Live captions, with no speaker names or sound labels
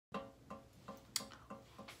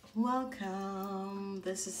Welcome.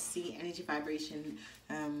 This is the energy vibration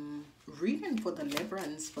reading for the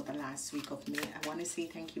Librans for the last week of May. I want to say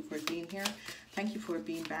thank you for being here. Thank you for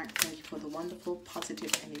being back. Thank you for the wonderful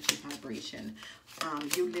positive energy vibration.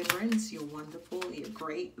 You Librans, you're wonderful. You're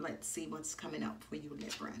great. Let's see what's coming up for you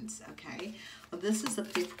Librans. Okay. Well, this is the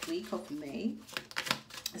 5th week of May.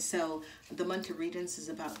 So the monthly readings is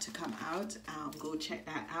about to come out. Go check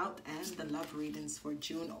that out, and the love readings for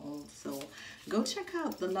June also. Go check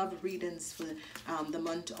out the love readings for the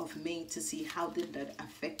month of May to see how did that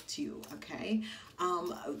affect you. Okay.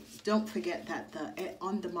 Don't forget that the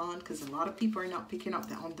on-demand, because a lot of people are not picking up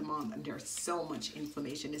the on-demand, and there's so much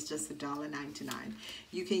information. It's just $1.99.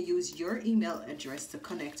 You can use your email address to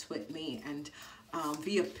connect with me and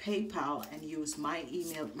via PayPal and use my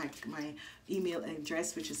email, my email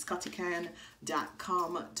address, which is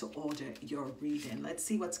kathye.com, to order your reading. Let's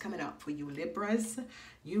see what's coming up for you Libras.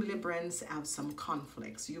 You Librans have some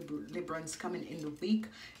conflicts. You Librans coming in the week,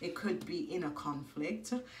 it could be in a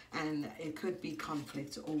conflict, and it could be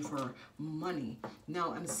conflict over money.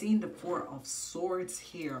 Now I'm seeing the 4 of Swords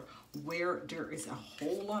here, where there is a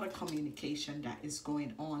whole lot of communication that is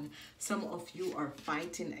going on. Some of you are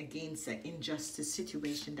fighting against an injustice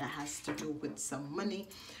situation that has to do with some money.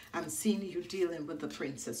 I'm seeing you dealing with the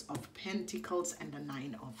Princess of Pentacles and the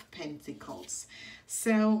 9 of Pentacles.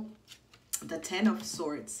 So the 10 of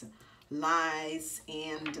Swords, lies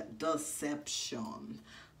and deception.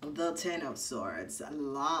 The 10 of Swords,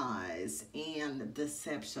 lies and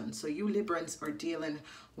deception. So you Librans are dealing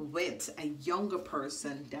with a younger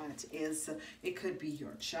person that is, it could be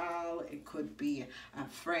your child, it could be a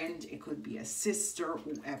friend, it could be a sister,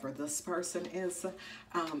 whoever this person is.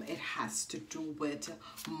 It has to do with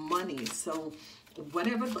money. So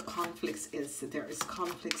whatever the conflicts is, there is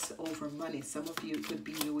conflicts over money. Some of you could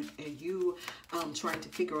be you trying to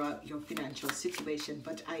figure out your financial situation,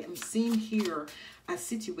 but I am seeing here a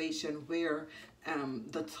situation where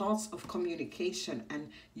the thoughts of communication, and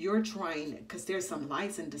you're trying, because there's some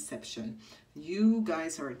lies and deception. You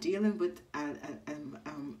guys are dealing with a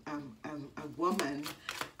woman,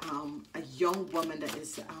 a young woman that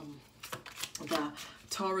is the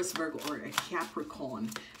Taurus, Virgo, or a Capricorn,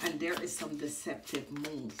 and there is some deceptive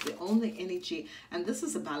moves. The only energy, and this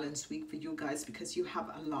is a balanced week for you guys because you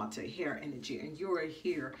have a lot of hair energy, and you are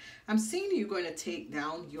here. I'm seeing you're going to take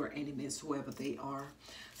down your enemies, whoever they are.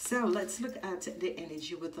 So let's look at the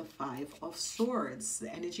energy with the 5 of Swords.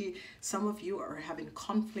 The energy, some of you are having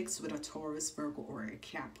conflicts with a Taurus, Virgo, or a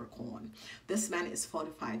Capricorn. This man is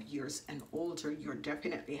 45 years and older. You're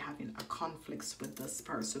definitely having a conflict with this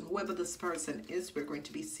person. Whoever this person is, we're going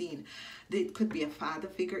to be seeing. It could be a father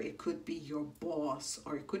figure, it could be your boss,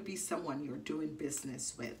 or it could be someone you're doing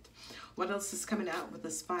business with. What else is coming out with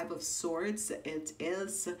this 5 of Swords? It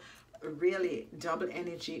is really double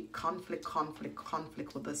energy, conflict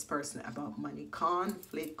with this person about money.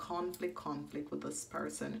 Conflict with this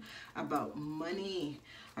person about money.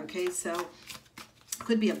 Okay, so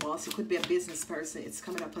could be a boss, it could be a business person. It's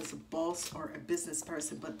coming up as a boss or a business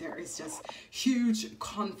person, but there is just huge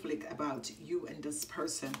conflict about you and this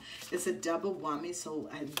person. It's a double whammy, so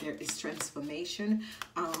there is transformation.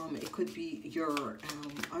 It could be your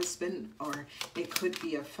husband, or it could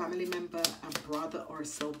be a family member, a brother or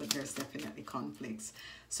so, but there's definitely conflicts.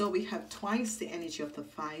 So we have twice the energy of the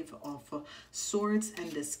 5 of Swords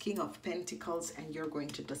and this King of Pentacles, and you're going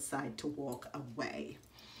to decide to walk away.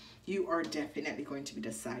 You are definitely going to be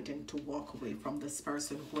deciding to walk away from this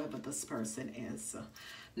person, whoever this person is.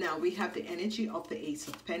 Now we have the energy of the Ace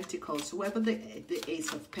of Pentacles. Whoever the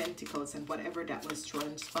Ace of Pentacles, and whatever that was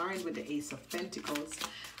transpiring with the Ace of Pentacles,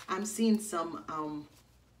 I'm seeing some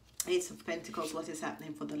Ace of Pentacles, what is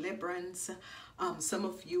happening for the Librans. Some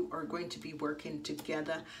of you are going to be working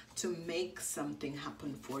together to make something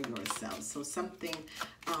happen for yourselves. So something,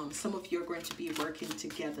 some of you are going to be working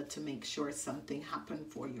together to make sure something happen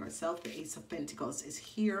for yourself. The Ace of Pentacles is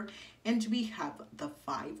here, and we have the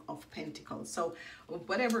 5 of Pentacles. So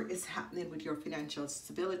whatever is happening with your financial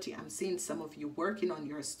stability, I'm seeing some of you working on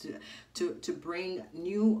your to bring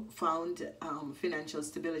newfound financial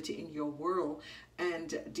stability in your world.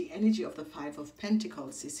 And the energy of the 5 of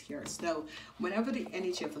Pentacles is here. So whenever the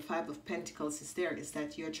energy of the 5 of Pentacles is there, is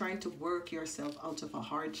that you're trying to work yourself out of a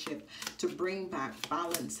hardship to bring back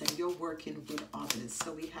balance, and you're working with others.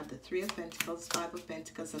 So we have the 3 of Pentacles, 5 of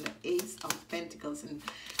Pentacles, and the Ace of Pentacles. And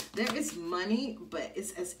there is money, but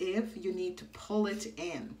it's as if you need to pull it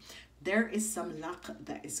in. There is some luck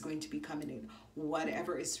that is going to be coming in.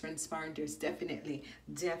 Whatever is transpiring, there's definitely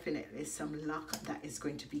some luck that is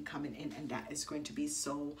going to be coming in, and that is going to be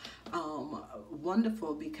so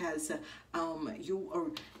wonderful, because you are,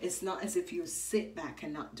 it's not as if you sit back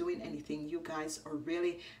and not doing anything. You guys are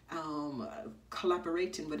really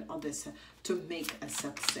collaborating with others to make a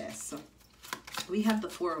success. We have the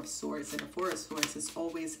Four of Swords, and the Four of Swords is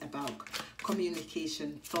always about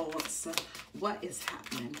communication, thoughts. What is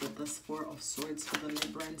happening with this Four of Swords for the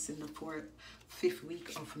Librans in the fifth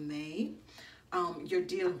week of May? You're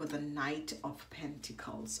dealing with the Knight of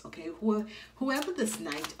Pentacles, okay? Whoever this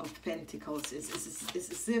Knight of Pentacles is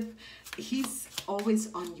as if he's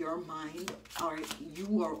always on your mind, or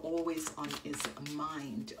you are always on his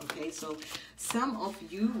mind, okay? So some of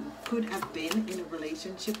you could have been in a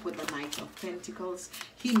relationship with the Knight of Pentacles.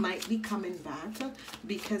 He might be coming back,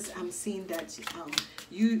 because I'm seeing that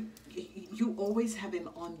you always have him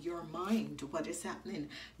on your mind. What is happening?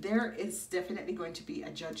 There is definitely going to be a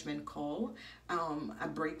judgment call, a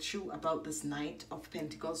breakthrough about this Knight of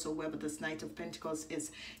Pentacles. So whoever this Knight of Pentacles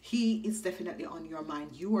is, he is definitely on your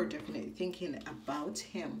mind. You are definitely thinking about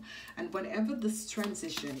him. And whatever this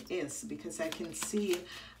transition is, because I can see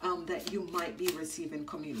that you might be receiving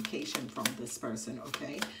communication from this person,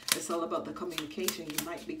 okay? It's all about the communication. You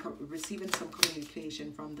might be receiving some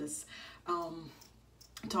communication from this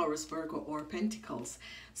Taurus, Virgo, or Pentacles.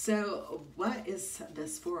 So what is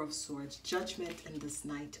this Four of Swords, Judgment, and this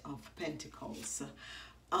Knight of Pentacles?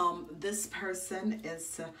 This person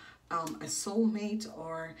is a soulmate,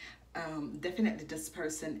 or definitely this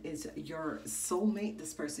person is your soulmate.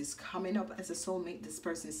 This person is coming up as a soulmate. This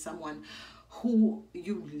person is someone who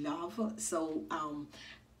you love. So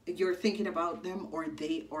you're thinking about them, or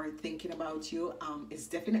they are thinking about you. It's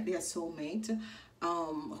definitely a soulmate.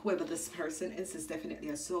 Whoever this person is definitely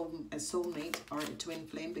a soulmate or a twin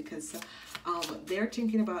flame, because they're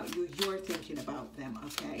thinking about you, you're thinking about them,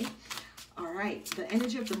 okay? All right, the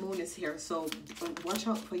energy of the moon is here, so watch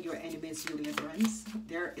out for your enemies, you Librans.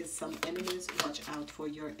 There is some enemies. Watch out for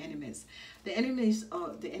your enemies. The enemies,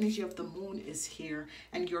 the energy of the moon is here,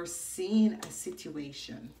 and you're seeing a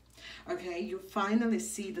situation. Okay, you finally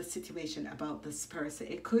see the situation about this person.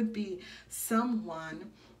 It could be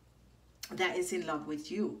someone that is in love with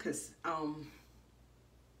you, because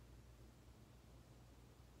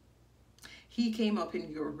he came up in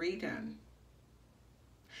your reading.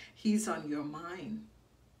 He's on your mind.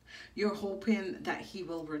 You're hoping that he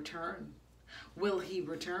will return. Will he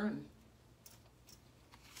return?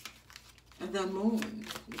 The moon,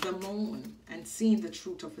 and seeing the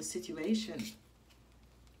truth of a situation.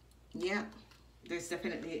 Yeah, there's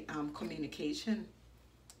definitely communication.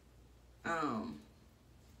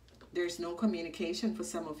 There's no communication for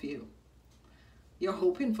some of you. You're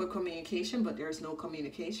hoping for communication, but there's no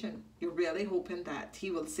communication. You're really hoping that he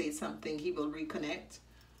will say something, he will reconnect,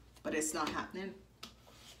 but it's not happening.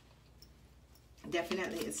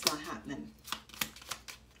 Definitely it's not happening.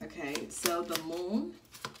 Okay, so the moon,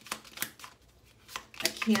 a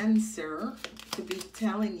Cancer could be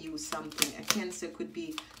telling you something. A Cancer could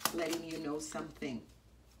be letting you know something.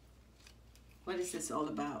 What is this all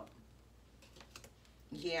about?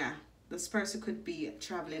 Yeah, this person could be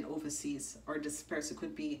traveling overseas, or this person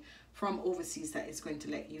could be from overseas that is going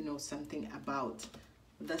to let you know something about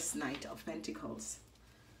this Knight of Pentacles.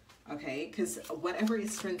 Okay, because whatever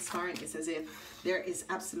is transpiring is as if there is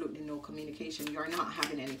absolutely no communication. You're not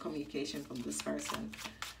having any communication from this person.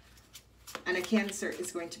 And a Cancer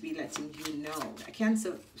is going to be letting you know. A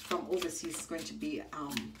Cancer from overseas is going to be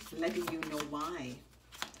letting you know why.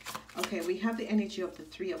 Okay, we have the energy of the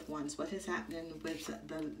Three of Wands. What is happening with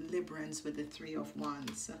the Librans with the Three of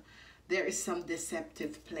Wands? There is some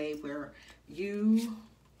deceptive play where you,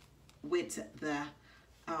 with the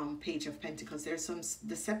Page of Pentacles, there's some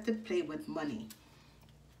deceptive play with money.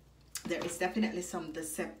 There is definitely some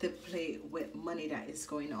deceptive play with money that is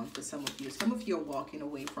going on for some of you. Some of you are walking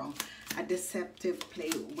away from a deceptive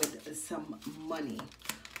play with some money.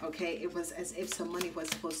 Okay, it was as if some money was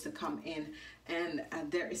supposed to come in, and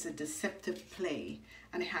there is a deceptive play,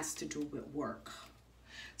 and it has to do with work.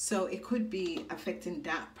 So it could be affecting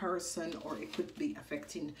that person, or it could be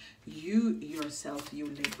affecting you yourself, you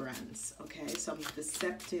Librans. Okay, some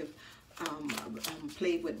deceptive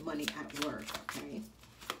play with money at work. Okay,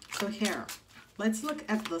 so here, let's look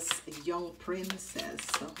at this young princess.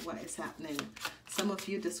 So what is happening? Some of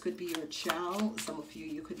you, this could be your child. Some of you,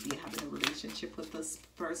 you could be having a relationship with this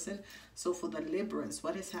person. So for the Librans,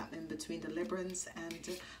 what is happening between the Librans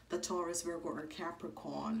and the Taurus, Virgo, or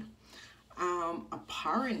Capricorn?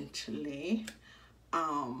 Apparently,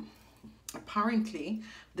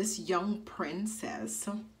 this young princess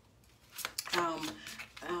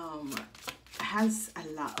um, has a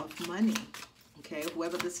lot of money. Okay,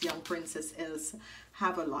 whoever this young princess is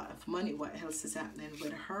have a lot of money. What else is happening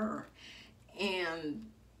with her? And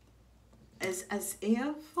as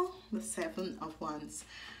if the Seven of Wands,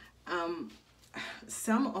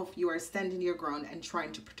 some of you are standing your ground and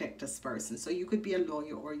trying to protect this person. So you could be a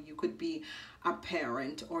lawyer, or you could be a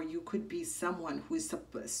parent, or you could be someone who is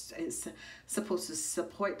supposed to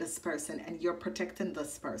support this person, and you're protecting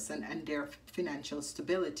this person and their financial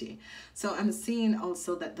stability. So I'm seeing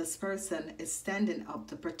also that this person is standing up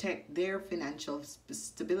to protect their financial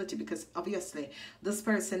stability, because obviously this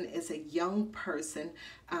person is a young person.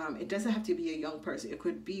 It doesn't have to be a young person. It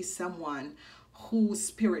could be someone whose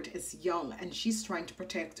spirit is young, and she's trying to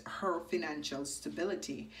protect her financial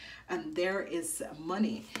stability, and there is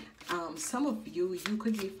money. Some of you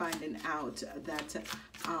could be finding out that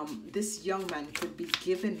this young man could be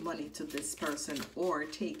giving money to this person or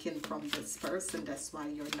taken from this person. That's why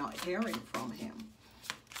you're not hearing from him.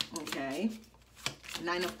 Okay,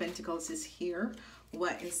 Nine of Pentacles is here.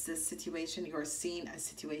 What is the situation? You're seeing a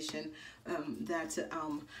situation that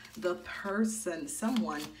the person,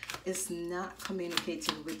 someone is not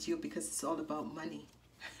communicating with you because it's all about money.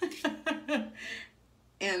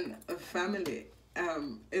 And a family,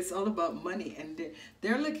 it's all about money, and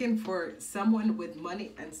they're looking for someone with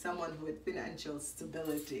money and someone with financial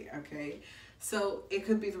stability. Okay, so it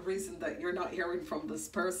could be the reason that you're not hearing from this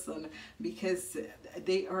person, because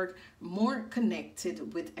they are more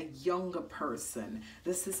connected with a younger person.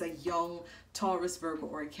 This is a young Taurus, Virgo,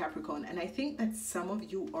 or a Capricorn, and I think that some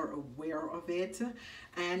of you are aware of it,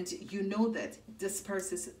 and you know that this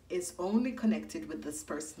person is only connected with this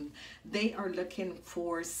person. They are looking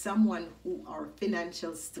for someone who are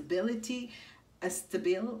financial stability,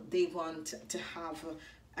 stable. They want to have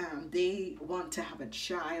a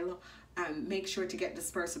child. Make sure to get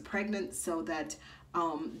this person pregnant so that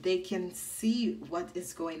they can see what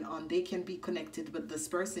is going on. They can be connected with this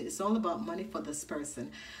person. It's all about money for this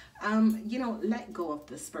person. You know, let go of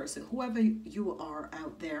this person, whoever you are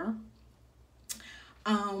out there.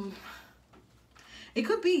 It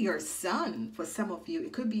could be your son. For some of you,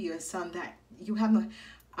 it could be your son that you haven't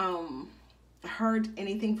heard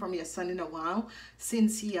anything from your son in a while,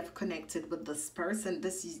 since you have connected with this person.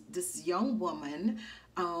 This young woman,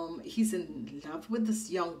 he's in love with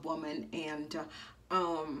this young woman, and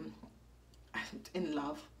in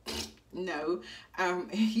love, no,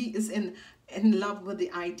 he is in love with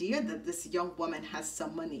the idea that this young woman has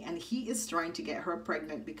some money, and he is trying to get her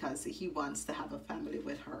pregnant because he wants to have a family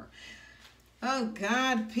with her. Oh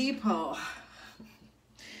God, people,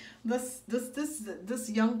 this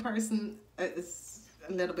young person is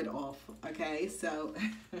a little bit off. Okay, so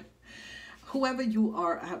whoever you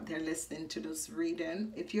are out there listening to this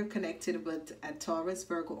reading, if you're connected with a Taurus,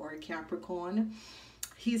 Virgo, or a Capricorn,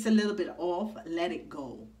 he's a little bit off. Let it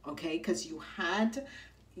go, okay? Because you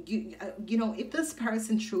know, if this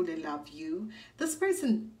person truly loved you, this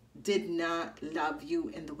person did not love you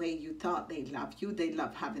in the way you thought they loved you. They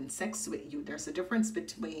love having sex with you. There's a difference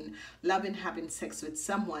between loving having sex with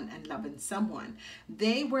someone and loving someone.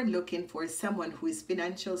 They were looking for someone who is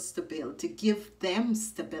financial stable to give them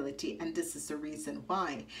stability, and this is the reason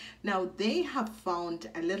why. Now they have found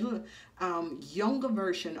a little younger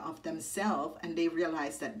version of themselves, and they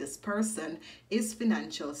realize that this person is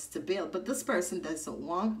financial stable, but this person doesn't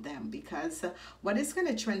want them, because what is going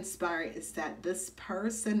to transpire is that this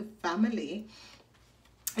person family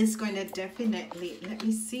is going to definitely, let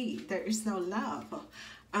me see, there is no love,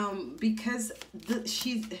 because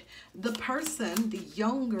the person, the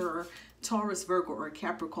younger Taurus, Virgo, or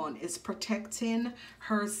Capricorn, is protecting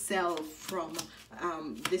herself from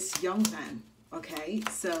this young man. Okay,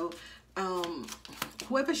 so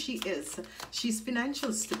whoever she is, she's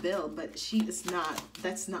financially stable, but she is not,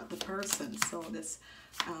 that's not the person. So this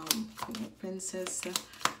princess,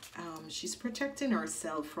 she's protecting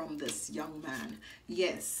herself from this young man.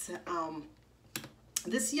 Yes,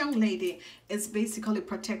 this young lady is basically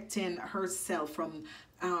protecting herself from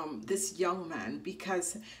this young man,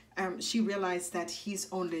 because she realized that he's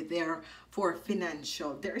only there for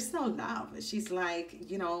financial. There is no love. She's like,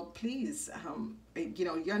 you know, please, you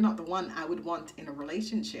know, you're not the one I would want in a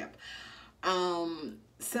relationship.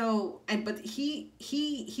 So, but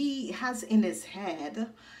he has in his head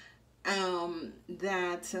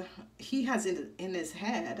that he has in his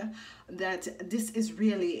head that this is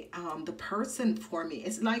really the person for me.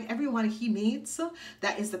 It's like everyone he meets,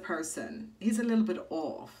 that is the person. He's a little bit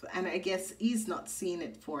off, and I guess he's not seeing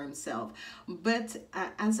it for himself. But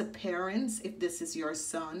as a parent, if this is your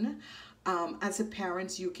son, as a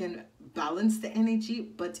parent, you can balance the energy,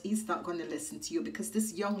 but he's not going to listen to you, because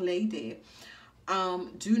this young lady,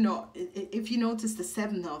 do not, if you notice the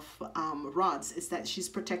seven of rods, is that she's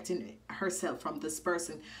protecting herself from this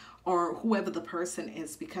person or whoever the person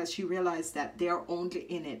is, because she realized that they're only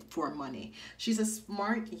in it for money. She's a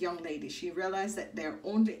smart young lady. She realized that they're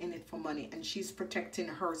only in it for money, and she's protecting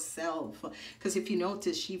herself, because if you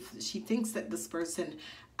notice, she thinks that this person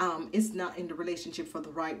is not in the relationship for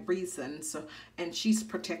the right reasons, and she's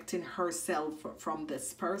protecting herself from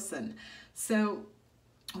this person. So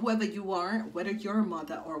whoever you are, whether you're a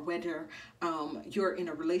mother or whether you're in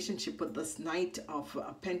a relationship with this Knight of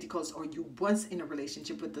Pentacles, or you was in a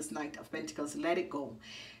relationship with this Knight of Pentacles, let it go.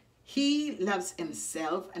 He loves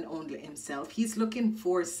himself and only himself. He's looking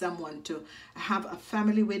for someone to have a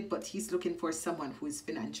family with, but he's looking for someone who is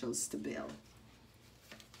financially stable.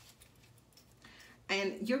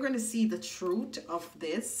 And you're going to see the truth of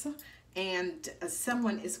this, and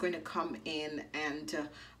someone is going to come in and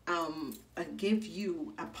give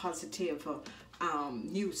you a positive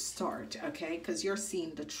new start, okay? Because you're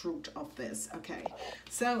seeing the truth of this, okay?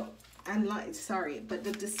 So, and like, sorry, but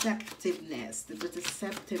the deceptiveness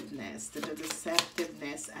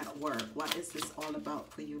at work, what is this all about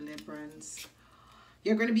for you, Librans?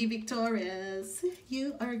 You're going to be victorious.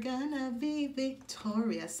 You are going to be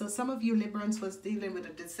victorious. So some of you Librans was dealing with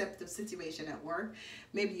a deceptive situation at work.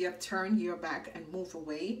 Maybe you have turned your back and moved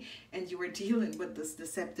away, and you were dealing with this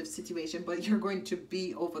deceptive situation, but you're going to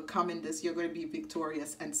be overcoming this. You're going to be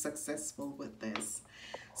victorious and successful with this.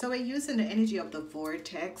 So we're using the energy of the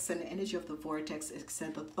vortex, and the energy of the vortex is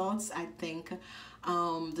that the thoughts I think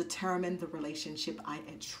determine the relationship I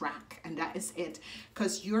attract, and that is it.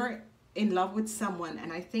 Because you're in love with someone,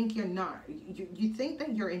 and I think you're not. You think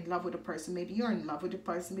that you're in love with a person. Maybe you're in love with a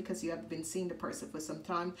person because you have been seeing the person for some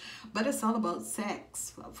time, but it's all about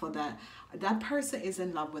sex for that person is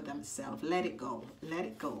in love with themselves. Let it go,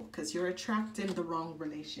 because you're attracting the wrong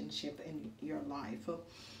relationship in your life.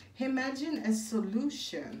 Imagine a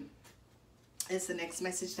solution is the next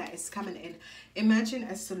message that is coming in. Imagine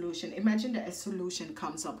a solution. Imagine that a solution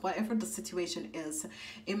comes up. Whatever the situation is,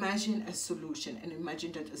 imagine a solution, and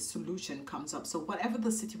imagine that a solution comes up. So whatever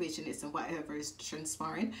the situation is and whatever is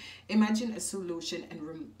transpiring, imagine a solution, and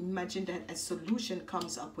imagine that a solution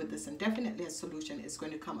comes up with this. And definitely a solution is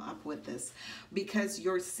going to come up with this, because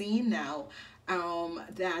you're seeing now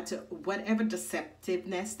that whatever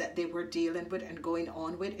deceptiveness that they were dealing with and going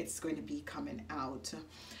on with, it's going to be coming out.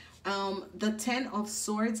 The 10 of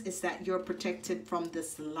Swords is that you're protected from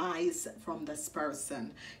this lies from this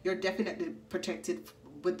person. You're definitely protected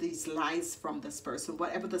with these lies from this person.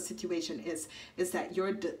 Whatever the situation is that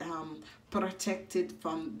you're protected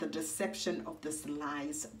from the deception of this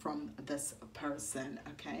lies from this person,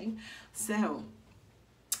 okay? So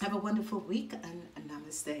have a wonderful week, and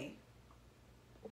namaste.